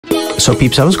So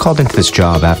peeps, I was called into this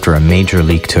job after a major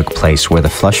leak took place where the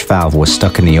flush valve was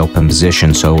stuck in the open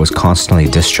position, so it was constantly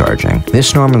discharging.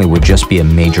 This normally would just be a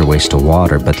major waste of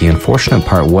water, but the unfortunate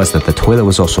part was that the toilet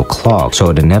was also clogged,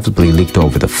 so it inevitably leaked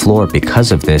over the floor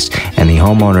because of this, and the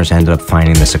homeowners ended up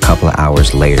finding this a couple of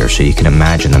hours later, so you can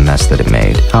imagine the mess that it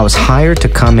made. I was hired to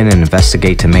come in and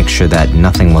investigate to make sure that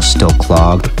nothing was still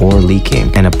clogged or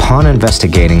leaking, and upon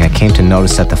investigating, I came to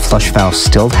notice that the flush valve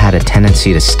still had a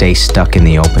tendency to stay stuck in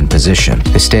the open position.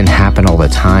 This didn't happen all the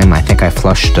time. I think I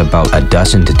flushed about a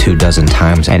dozen to 2 dozen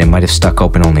times, and it might have stuck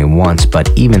open only once, but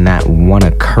even that one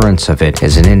occurrence of it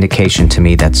is an indication to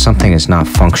me that something is not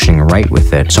functioning right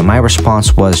with it. So my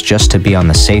response was, just to be on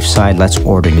the safe side, let's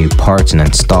order new parts and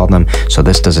install them so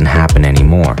this doesn't happen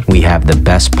anymore. We have the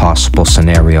best possible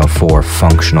scenario for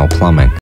functional plumbing.